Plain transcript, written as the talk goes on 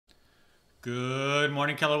Good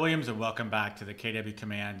morning, Keller Williams, and welcome back to the KW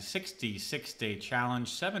Command 66-Day Challenge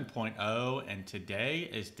 7.0, and today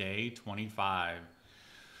is day 25.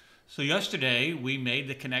 So yesterday, we made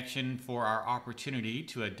the connection for our opportunity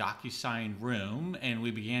to a DocuSign Room, and we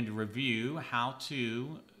began to review how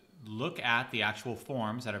to look at the actual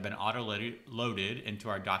forms that have been auto-loaded into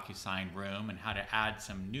our DocuSign Room and how to add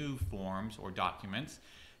some new forms or documents.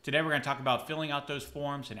 Today we're going to talk about filling out those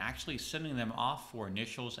forms and actually sending them off for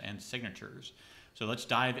initials and signatures. So let's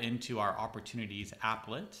dive into our Opportunities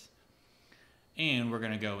applet. And we're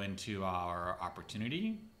going to go into our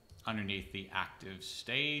opportunity underneath the active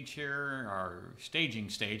stage here, our staging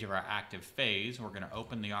stage of our active phase. We're going to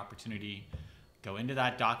open the opportunity, go into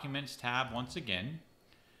that Documents tab once again.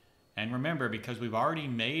 And remember, because we've already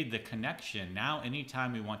made the connection, now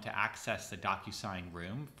anytime we want to access the DocuSign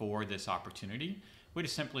Room for this opportunity, we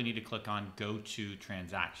just simply need to click on Go to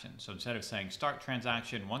Transaction. So instead of saying Start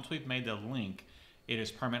Transaction, once we've made the link, it is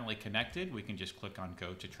permanently connected. We can just click on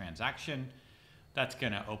Go to Transaction. That's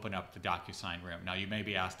going to open up the DocuSign Room. Now you may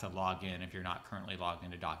be asked to log in if you're not currently logged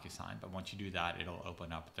into DocuSign, but once you do that, it'll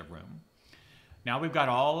open up the room. Now we've got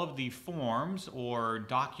all of the forms or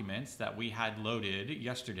documents that we had loaded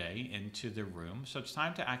yesterday into the room, so it's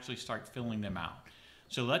time to actually start filling them out.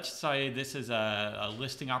 So let's say this is a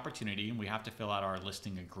listing opportunity and we have to fill out our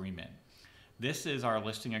listing agreement. This is our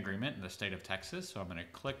listing agreement in the state of Texas, so I'm going to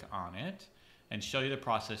click on it and show you the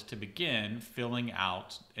process to begin filling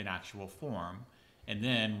out an actual form, and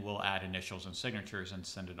then we'll add initials and signatures and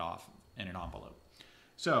send it off in an envelope.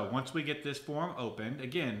 So once we get this form opened,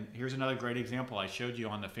 again, here's another great example I showed you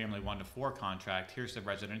on the family 1-to-4 contract. Here's the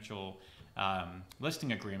residential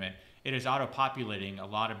listing agreement. It is auto-populating a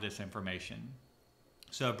lot of this information.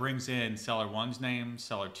 So it brings in seller 1's name,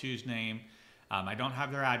 seller 2's name. I don't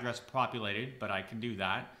have their address populated, but I can do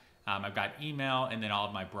that. I've got email and then all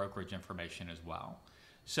of my brokerage information as well.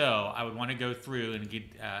 So I would want to go through and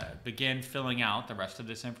begin filling out the rest of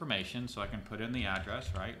this information. So I can put in the address,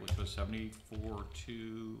 right, which was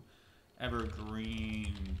 742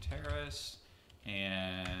 Evergreen Terrace,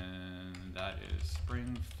 and that is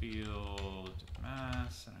Springfield,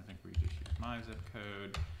 Mass. And I think we just use my zip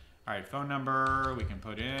code. All right, phone number we can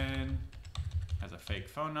put in as a fake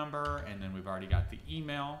phone number, and then we've already got the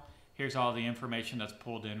email. Here's all the information that's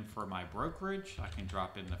pulled in for my brokerage. I can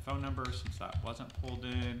drop in the phone number since that wasn't pulled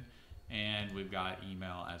in, and we've got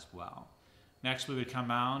email as well. Next, we would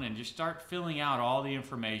come out and just start filling out all the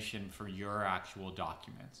information for your actual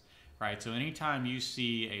documents, right? So anytime you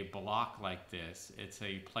see a block like this, it's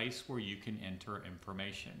a place where you can enter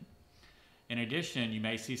information. In addition, you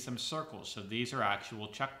may see some circles. So these are actual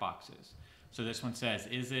checkboxes. So this one says,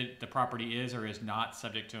 the property is or is not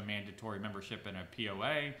subject to a mandatory membership in a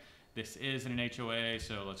POA. This is in an HOA,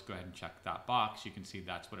 so let's go ahead and check that box. You can see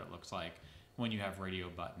that's what it looks like when you have radio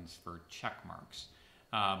buttons for check marks.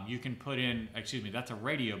 You can put in, that's a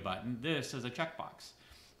radio button. This is a checkbox.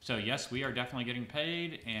 So yes, we are definitely getting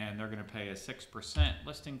paid, and they're going to pay a 6%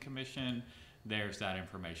 listing commission. There's that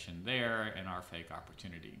information there in our fake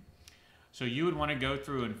opportunity. So you would want to go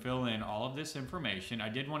through and fill in all of this information. I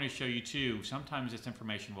did want to show you too, sometimes this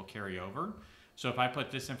information will carry over. So if I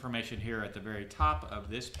put this information here at the very top of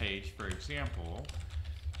this page, for example,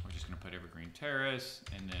 we're just going to put Evergreen Terrace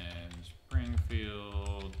and then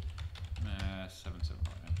Springfield, Mass.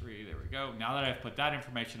 77193, there we go. Now that I've put that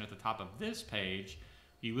information at the top of this page,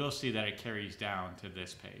 you will see that it carries down to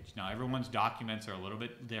this page. Now everyone's documents are a little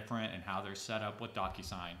bit different in how they're set up with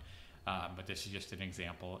DocuSign. But this is just an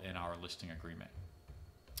example in our listing agreement.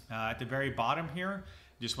 At the very bottom here,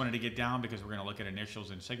 just wanted to get down because we're going to look at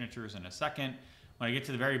initials and signatures in a second. When I get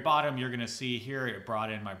to the very bottom, you're going to see here it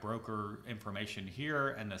brought in my broker information here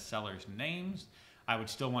and the seller's names. I would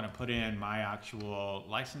still want to put in my actual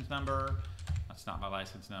license number. That's not my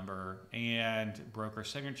license number. And broker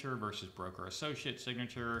signature versus broker associate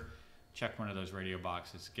signature. Check one of those radio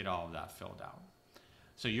boxes, get all of that filled out.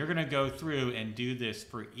 So you're going to go through and do this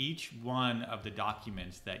for each one of the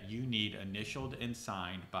documents that you need initialed and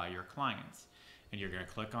signed by your clients. And you're going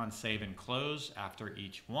to click on Save and Close after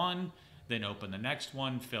each one, then open the next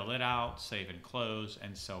one, fill it out, save and close,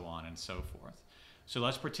 and so on and so forth. So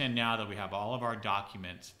let's pretend now that we have all of our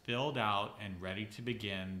documents filled out and ready to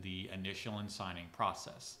begin the initial and signing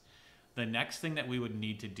process. The next thing that we would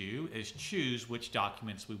need to do is choose which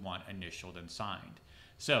documents we want initialed and signed.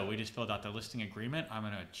 So we just filled out the listing agreement. I'm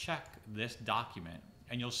going to check this document,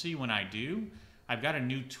 and you'll see when I do, I've got a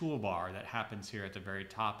new toolbar that happens here at the very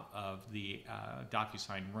top of the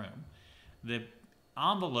DocuSign Room. The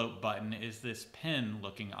envelope button is this pen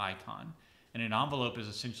looking icon. And an envelope is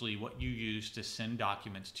essentially what you use to send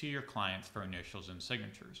documents to your clients for initials and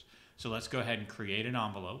signatures. So let's go ahead and create an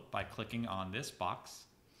envelope by clicking on this box.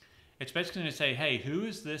 It's basically going to say, hey, who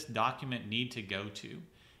does this document need to go to?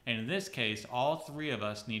 And in this case, all three of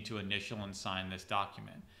us need to initial and sign this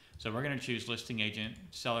document. So we're going to choose listing agent,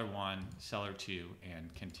 seller 1, seller 2,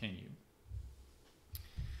 and continue.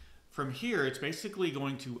 From here, it's basically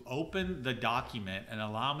going to open the document and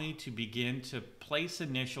allow me to begin to place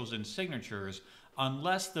initials and signatures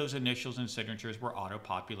unless those initials and signatures were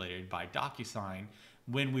auto-populated by DocuSign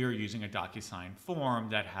when we were using a DocuSign form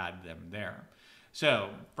that had them there. So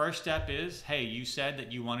first step is, hey, you said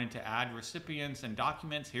that you wanted to add recipients and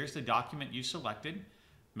documents. Here's the document you selected.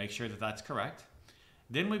 Make sure that that's correct.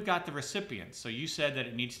 Then we've got the recipients. So you said that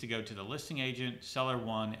it needs to go to the listing agent, seller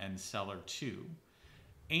 1, and seller 2,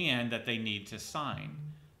 and that they need to sign.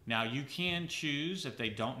 Now you can choose if they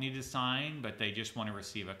don't need to sign, but they just want to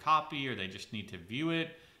receive a copy, or they just need to view it,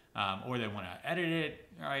 or they want to edit it,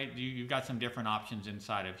 right? You've got some different options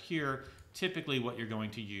inside of here. Typically what you're going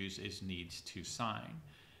to use is needs to sign.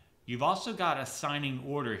 You've also got a signing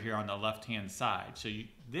order here on the left-hand side. So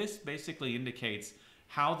this basically indicates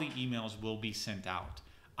how the emails will be sent out.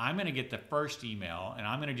 I'm going to get the first email, and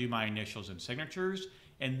I'm going to do my initials and signatures,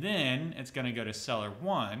 and then it's going to go to seller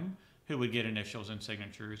 1, who would get initials and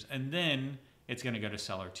signatures, and then it's going to go to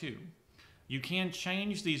seller 2. You can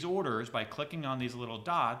change these orders by clicking on these little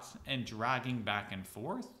dots and dragging back and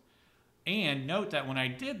forth. And note that when I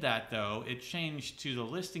did that, though, it changed to the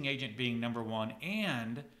listing agent being number 1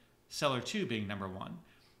 and seller 2 being number 1.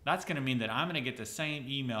 That's going to mean that I'm going to get the same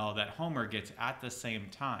email that Homer gets at the same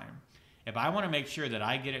time. If I want to make sure that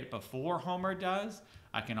I get it before Homer does,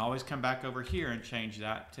 I can always come back over here and change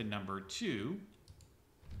that to number 2.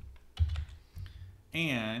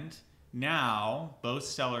 And now both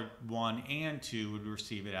seller 1 and 2 would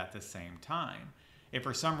receive it at the same time. If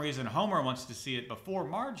for some reason Homer wants to see it before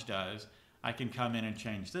Marge does, I can come in and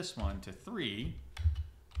change this one to 3.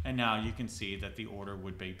 And now you can see that the order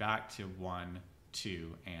would be back to 1,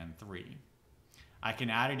 2, and 3. I can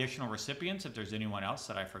add additional recipients if there's anyone else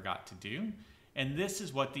that I forgot to do. And this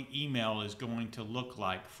is what the email is going to look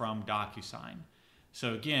like from DocuSign.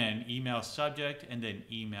 So again, email subject and then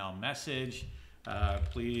email message.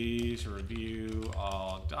 Please review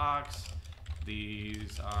all docs.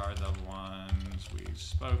 These are the ones we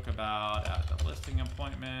spoke about at the listing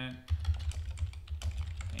appointment.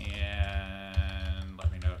 And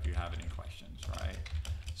let me know if you have any questions, right?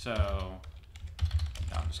 So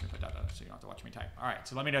I'm just gonna put that so you don't have to watch me type. All right,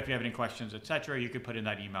 so let me know if you have any questions, etc. You could put in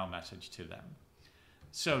that email message to them.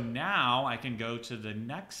 So now I can go to the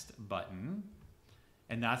next button,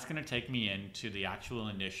 and that's gonna take me into the actual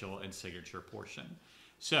initial and signature portion.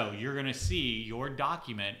 So you're going to see your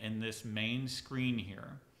document in this main screen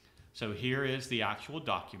here. So here is the actual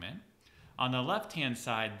document. On the left-hand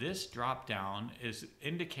side, this drop-down is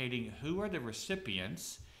indicating who are the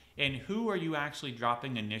recipients and who are you actually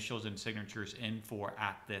dropping initials and signatures in for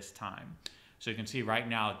at this time. So you can see right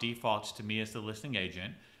now it defaults to me as the listing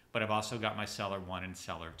agent, but I've also got my seller 1 and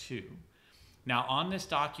seller 2. Now on this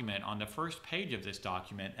document, on the first page of this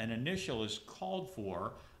document, an initial is called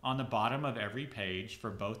for on the bottom of every page for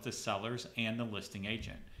both the sellers and the listing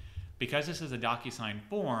agent. Because this is a DocuSign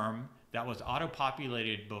form that was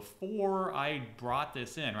auto-populated before I brought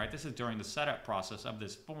this in, right? This is during the setup process of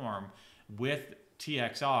this form with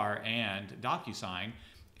TXR and DocuSign.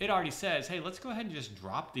 It already says, hey, let's go ahead and just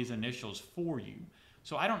drop these initials for you.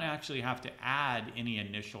 So I don't actually have to add any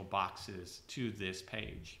initial boxes to this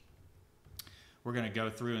page. We're going to go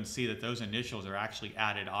through and see that those initials are actually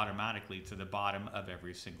added automatically to the bottom of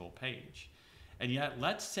every single page. And yet,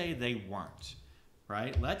 let's say they weren't,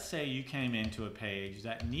 right? Let's say you came into a page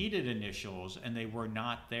that needed initials and they were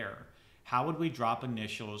not there. How would we drop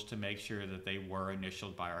initials to make sure that they were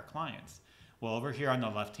initialed by our clients? Well, over here on the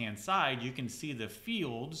left-hand side, you can see the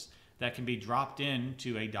fields that can be dropped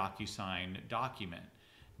into a DocuSign document.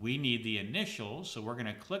 We need the initials, so we're going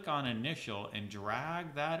to click on initial and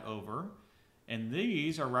drag that over. And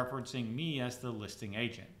these are referencing me as the listing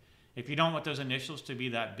agent. If you don't want those initials to be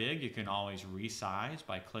that big, you can always resize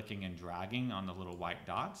by clicking and dragging on the little white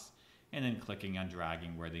dots and then clicking and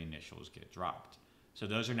dragging where the initials get dropped. So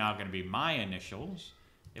those are now going to be my initials.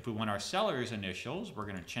 If we want our seller's initials, we're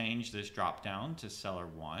going to change this drop down to seller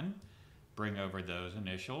 1, bring over those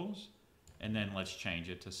initials, and then let's change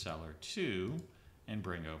it to seller 2 and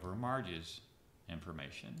bring over Marge's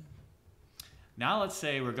information. Now let's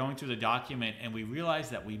say we're going through the document and we realize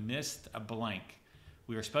that we missed a blank.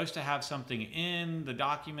 We were supposed to have something in the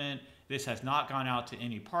document. This has not gone out to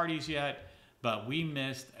any parties yet, but we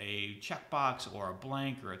missed a checkbox or a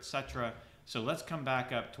blank or etc. So let's come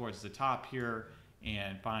back up towards the top here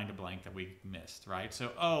and find a blank that we missed, right?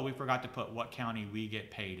 So, oh, we forgot to put what county we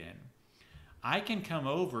get paid in. I can come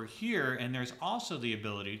over here, and there's also the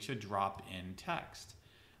ability to drop in text.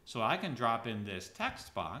 So I can drop in this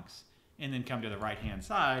text box and then come to the right-hand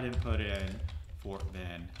side and put in Fort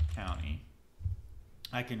Bend County.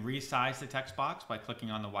 I can resize the text box by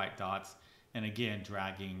clicking on the white dots and again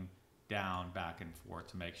dragging down back and forth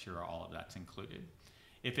to make sure all of that's included.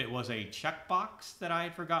 If it was a checkbox that I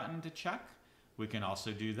had forgotten to check, we can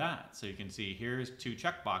also do that. So you can see here's 2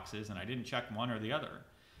 checkboxes and I didn't check one or the other.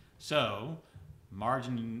 So Marge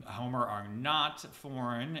and Homer are not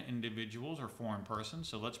foreign individuals or foreign persons,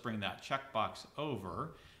 so let's bring that checkbox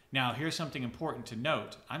over. Now here's something important to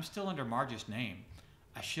note. I'm still under Marge's name.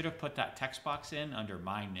 I should have put that text box in under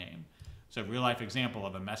my name. So real life example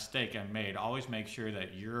of a mistake I made, always make sure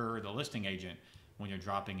that you're the listing agent when you're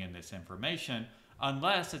dropping in this information,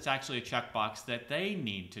 unless it's actually a checkbox that they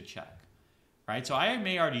need to check, right? So I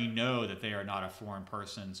may already know that they are not a foreign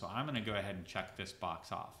person, so I'm gonna go ahead and check this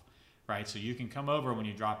box off. Right, so you can come over when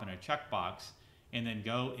you drop in a checkbox and then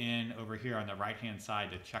go in over here on the right-hand side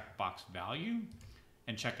to checkbox value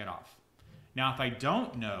and check it off. Now, if I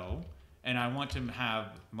don't know and I want to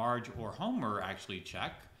have Marge or Homer actually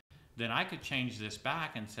check, then I could change this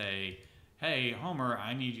back and say, hey, Homer,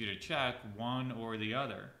 I need you to check one or the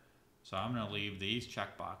other. So I'm going to leave these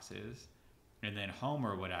checkboxes, and then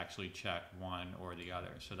Homer would actually check one or the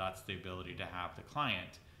other. So that's the ability to have the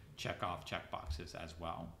client check off checkboxes as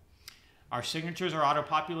well. Our signatures are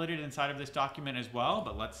auto-populated inside of this document as well,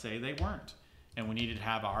 but let's say they weren't, and we needed to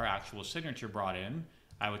have our actual signature brought in.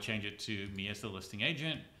 I would change it to me as the listing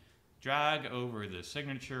agent, drag over the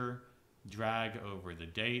signature, drag over the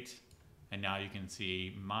date, and now you can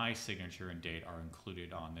see my signature and date are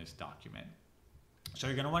included on this document. So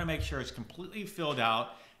you're going to want to make sure it's completely filled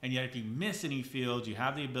out, and yet if you miss any fields, you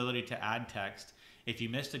have the ability to add text. If you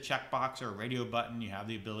missed a checkbox or a radio button, you have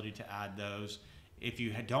the ability to add those. If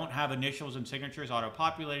you don't have initials and signatures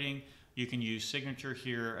auto-populating, you can use signature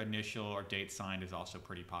here, initial or date signed is also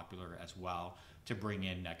pretty popular as well to bring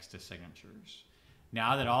in next to signatures.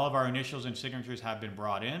 Now that all of our initials and signatures have been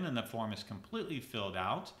brought in and the form is completely filled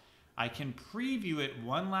out, I can preview it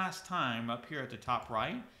one last time up here at the top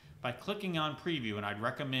right by clicking on preview. And I'd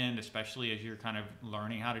recommend, especially as you're kind of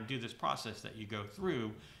learning how to do this process that you go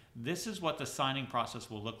through, this is what the signing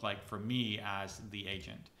process will look like for me as the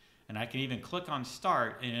agent. And I can even click on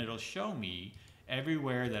start and it'll show me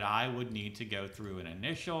everywhere that I would need to go through an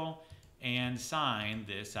initial and sign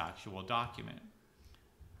this actual document.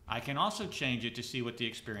 I can also change it to see what the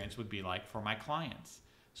experience would be like for my clients.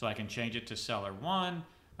 So I can change it to seller 1.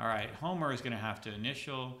 All right, Homer is going to have to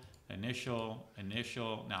initial.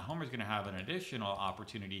 Now Homer's going to have an additional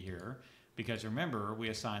opportunity here because remember, we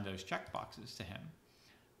assigned those checkboxes to him.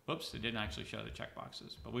 Whoops, it didn't actually show the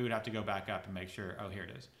checkboxes, but we would have to go back up and make sure, oh, here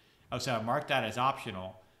it is. Oh, so I marked that as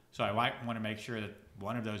optional, so I might want to make sure that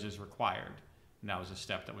one of those is required. And that was a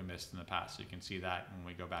step that we missed in the past. So you can see that when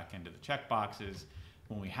we go back into the checkboxes.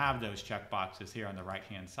 When we have those checkboxes here on the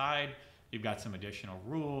right-hand side, you've got some additional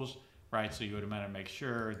rules, right? So you would want to make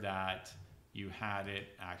sure that you had it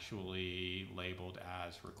actually labeled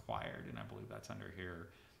as required. And I believe that's under here,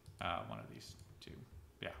 one of these 2.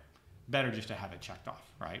 Yeah, better just to have it checked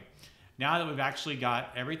off, right? Now that we've actually got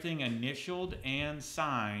everything initialed and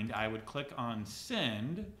signed, I would click on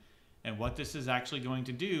send. And what this is actually going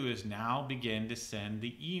to do is now begin to send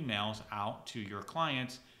the emails out to your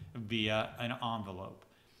clients via an envelope.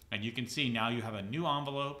 And you can see now you have a new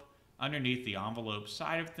envelope underneath the envelope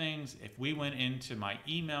side of things. If we went into my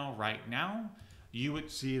email right now, you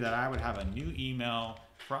would see that I would have a new email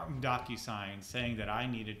from DocuSign saying that I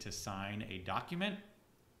needed to sign a document.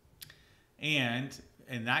 And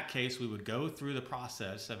in that case, we would go through the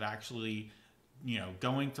process of actually,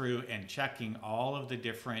 going through and checking all of the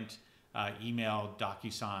different email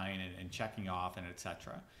DocuSign and checking off and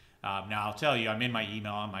etc. Now I'll tell you, I'm in my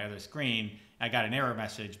email on my other screen. I got an error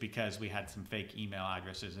message because we had some fake email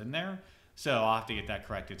addresses in there. So I'll have to get that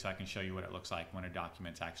corrected so I can show you what it looks like when a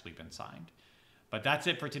document's actually been signed. But that's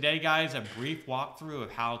it for today, guys. A brief walkthrough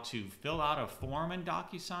of how to fill out a form in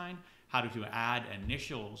DocuSign, how to add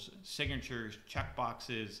initials, signatures,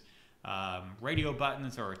 checkboxes, radio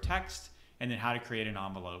buttons or text, and then how to create an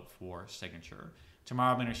envelope for signature.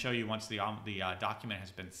 Tomorrow I'm going to show you, once the document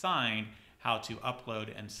has been signed, how to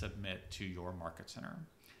upload and submit to your market center.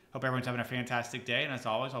 Hope everyone's having a fantastic day, and as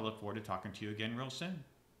always, I'll look forward to talking to you again real soon.